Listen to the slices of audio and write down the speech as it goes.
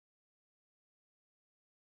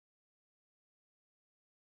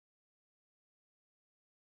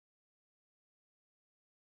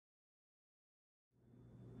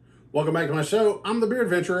Welcome back to my show. I'm the Beer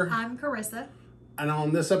Adventurer. I'm Carissa. And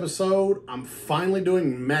on this episode, I'm finally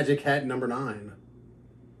doing Magic Hat number 9.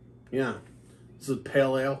 Yeah. This is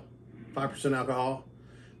pale ale, 5% alcohol.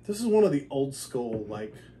 This is one of the old school,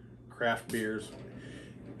 craft beers.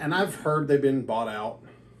 And I've heard they've been bought out.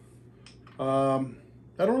 I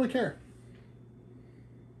don't really care.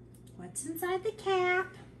 What's inside the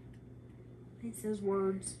cap? It says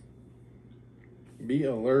words. Be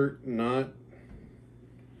alert, not...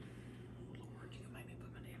 Lord, you can make me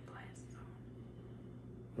put my damn glasses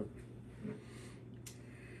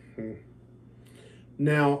on.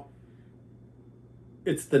 Now,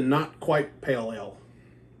 it's the not quite pale ale.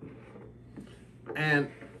 And,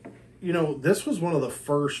 you know, this was one of the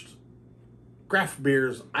first craft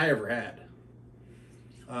beers I ever had.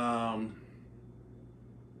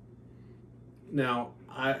 Now,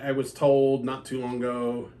 I was told not too long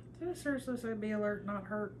ago. Did it seriously say be alert, not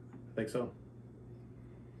hurt? I think so.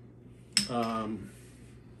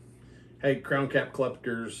 Hey, crown cap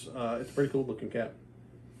collectors, it's a pretty cool looking cap.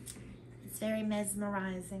 It's very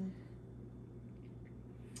mesmerizing.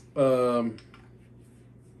 Pale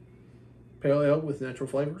ale with natural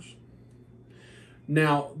flavors.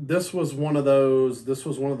 Now, this was one of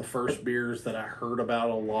the first beers that I heard about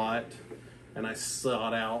a lot, and I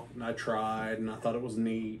sought out and I tried and I thought it was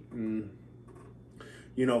neat. And,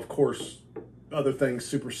 you know, of course, other things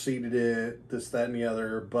superseded it, this, that, and the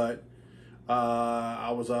other. But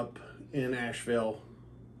I was up in Asheville,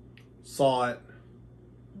 saw it.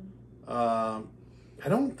 I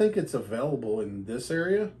don't think it's available in this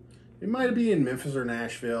area. It might be in Memphis or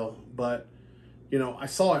Nashville, but, you know, I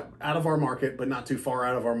saw it out of our market, but not too far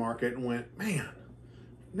out of our market, and went, man,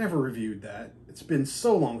 never reviewed that. It's been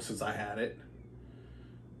so long since I had it.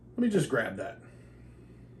 Let me just grab that.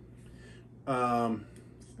 Smells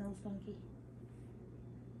funky.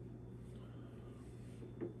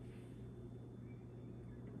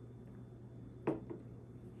 I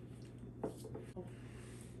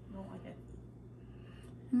don't like it.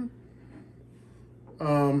 I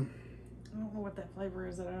don't know what that flavor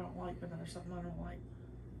is that I don't like, but there's something I don't like.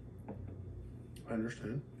 I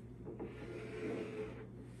understand.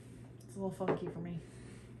 It's a little funky for me.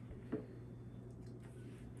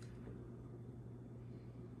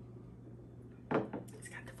 It's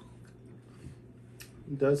got the funk.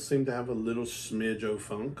 It does seem to have a little smidge of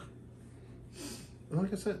funk.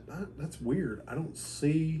 Like I said, that's weird. I don't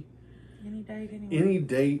see Any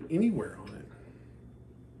date anywhere on it.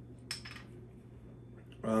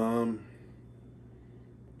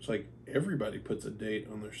 It's like everybody puts a date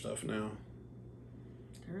on their stuff now.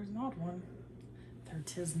 There is not one. There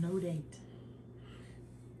 'tis no date.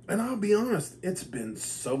 And I'll be honest, it's been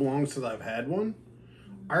so long since I've had one.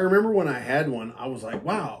 I remember when I had one, I was like,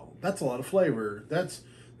 wow, that's a lot of flavor. That's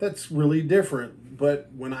really different. But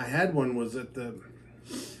when I had one was at the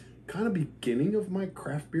kind of beginning of my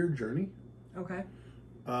craft beer journey. Okay.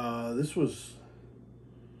 This was,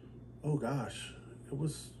 oh gosh, it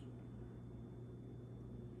was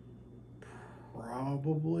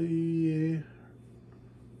probably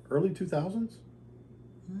early 2000s.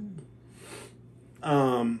 I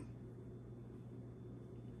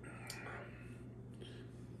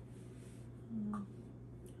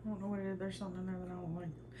don't know what it is. There's something in there that I don't like.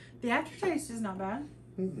 The aftertaste is not bad.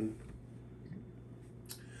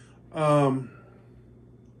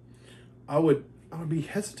 I would be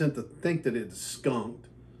hesitant to think that it's skunked,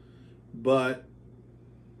 but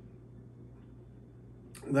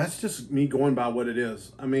that's just me going by what it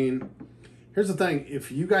is. I mean, here's the thing: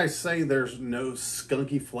 if you guys say there's no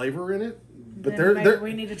skunky flavor in it, but maybe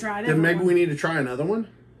we need to try it. Then maybe we need to try another one.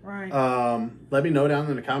 Right. Let me know down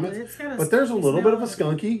in the comments. But there's a little bit of a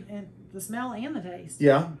skunky. And the smell and the taste.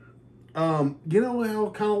 Yeah. You know how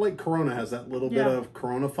kind of like Corona has that little bit of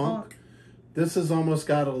Corona funk? This has almost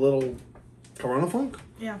got a little Corona funk.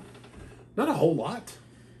 Yeah. Not a whole lot.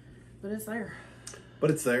 But it's there.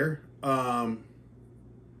 But it's there. I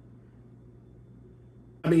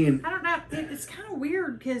mean... I don't know. It's kind of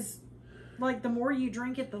weird because, the more you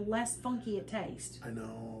drink it, the less funky it tastes. I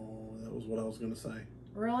know. That was what I was going to say.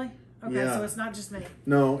 Really? Okay, yeah. So it's not just me.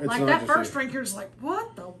 No, it's not that just first me. drink, you're just like,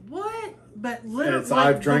 what the what? But literally,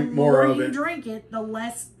 I've drank more of it. The more you drink it, the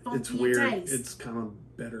less funky it's weird. It tastes. It's kind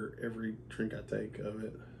of better every drink I take of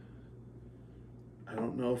it. I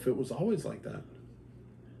don't know if it was always like that.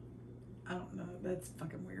 I don't know. That's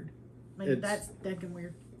fucking weird. That's fucking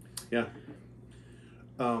weird. Yeah.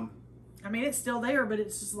 I mean, it's still there, but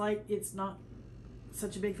it's just it's not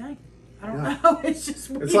such a big thing. I don't know. It's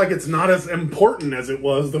just weird. It's like it's not as important as it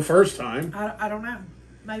was the first time. I don't know.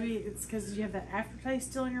 Maybe it's because you have that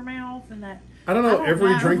aftertaste still in your mouth and that I don't know.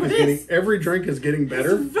 Every drink is getting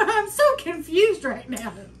better. I'm so confused right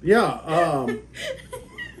now. Yeah.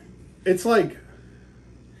 It's like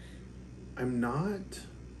I'm not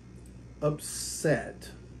upset,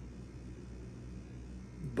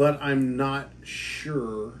 but I'm not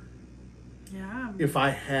sure if I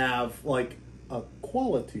have like a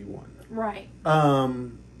quality one. Right.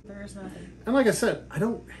 There's nothing. And like I said, I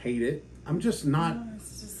don't hate it. I'm just not. No,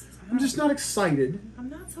 I'm just not excited. I'm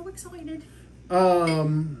not so excited.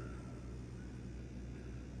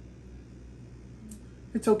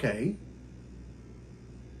 It's okay.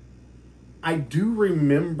 I do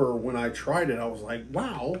remember when I tried it, I was like,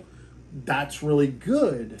 wow, that's really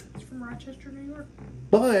good. It's from Rochester, New York.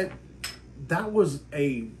 But that was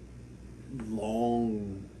a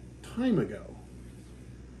long time ago.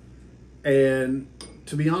 And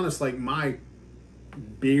to be honest, like my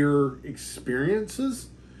beer experiences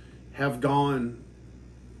have gone,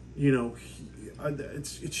 you know,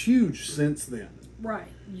 it's huge since then. Right.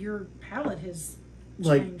 Your palate has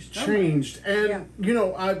changed. And you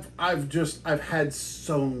know, I've had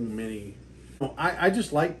so many. I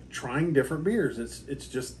just like trying different beers.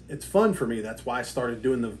 It's fun for me. That's why I started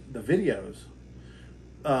doing the videos.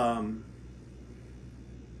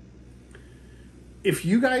 If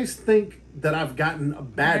you guys think that I've gotten a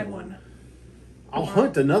bad one, I'll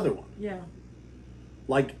hunt another one. Yeah.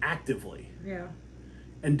 Like actively. Yeah.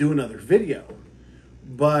 And do another video.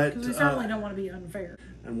 But because we certainly don't want to be unfair.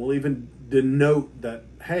 And we'll even denote that,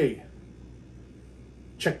 hey,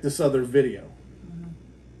 check this other video. Mm-hmm.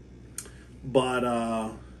 But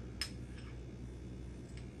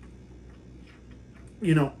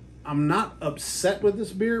you know, I'm not upset with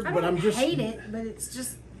this beer, but I'm just hate it, but it's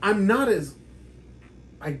just I'm not as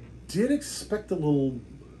I did expect a little.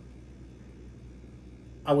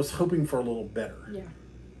 I was hoping for a little better. Yeah.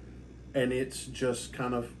 And it's just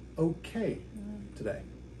kind of okay today.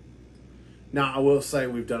 Now, I will say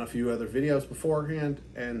we've done a few other videos beforehand,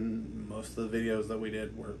 and most of the videos that we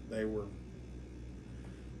did were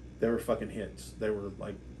fucking hits. They were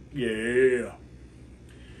like, yeah.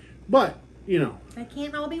 But, you know. They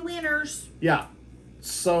can't all be winners. Yeah.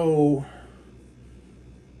 So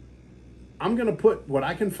I'm going to put what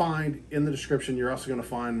I can find in the description. You're also going to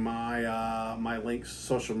find my my links,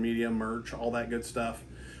 social media, merch, all that good stuff.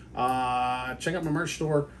 Check out my merch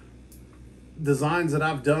store. Designs that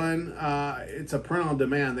I've done, it's a print on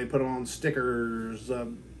demand. They put them on stickers,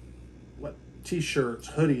 t-shirts,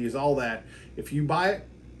 hoodies, all that. If you buy it,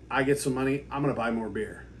 I get some money. I'm going to buy more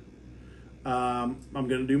beer. I'm going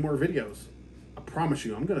to do more videos. I promise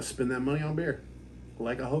you, I'm going to spend that money on beer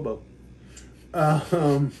like a hobo.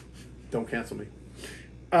 Don't cancel me.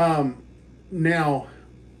 Now,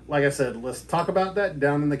 like I said, let's talk about that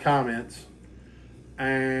down in the comments.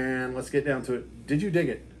 And let's get down to it. Did you dig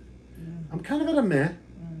it? I'm kind of at a meh.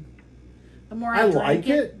 The more I like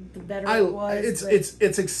it, the better it was.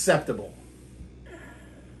 It's acceptable.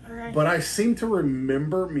 All right. But I seem to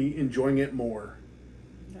remember me enjoying it more.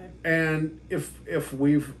 Okay. And if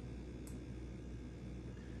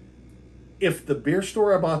the beer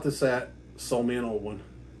store I bought this at sold me an old one,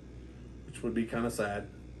 which would be kind of sad,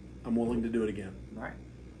 I'm willing to do it again. Right.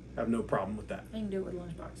 I have no problem with that. You can do it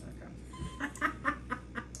with Lunchbox.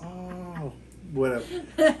 Oh, whatever.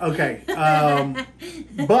 Okay.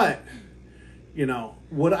 But, you know,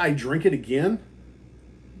 would I drink it again?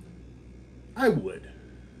 I would.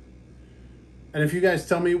 And if you guys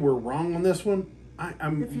tell me we're wrong on this one,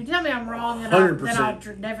 I'm. If you tell me I'm wrong, then I'll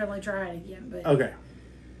definitely try it again. But. Okay.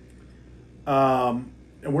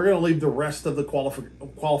 And we're going to leave the rest of the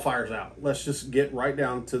qualifiers out. Let's just get right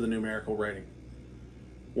down to the numerical rating.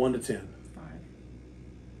 1 to 10. 5.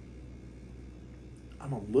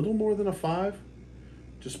 I'm a little more than a 5,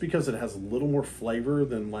 just because it has a little more flavor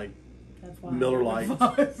than like Miller Lite.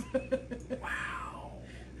 Wow.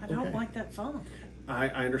 I don't like that funk. I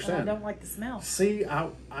understand. And I don't like the smell. See,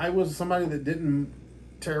 I was somebody that didn't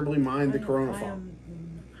terribly mind the Corona funk.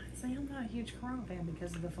 I'm not a huge Corona fan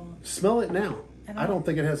because of the funk. Smell it now. I don't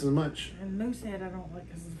think it has as much. And Moosehead I don't like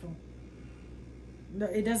because of the funk. No,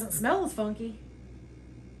 it doesn't smell as funky.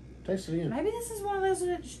 Taste it again. Maybe this is one of those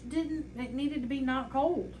that it needed to be not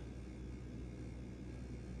cold.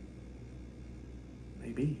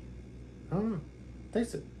 Maybe. I don't know.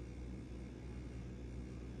 Taste it.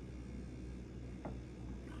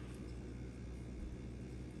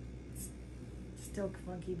 It's still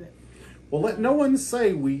funky, but. Well, let no one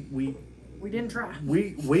say we didn't try.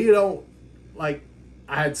 We don't, like,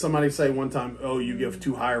 I had somebody say one time, oh, you give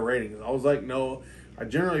too high ratings. I was like, no, I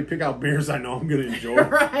generally pick out beers I know I'm going to enjoy.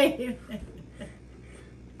 Right.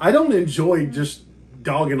 I don't enjoy just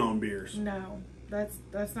dogging on beers. No.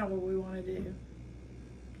 That's not what we want to do.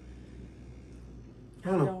 I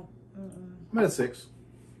don't know. I'm at a 6.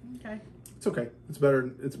 Okay. It's okay. It's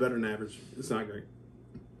better. It's better than average. It's not great.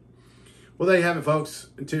 Well, there you have it, folks.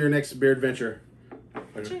 Until your next beer adventure.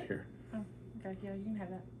 Here. Oh, okay. Yeah, you can have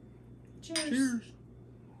that. Cheers. Cheers.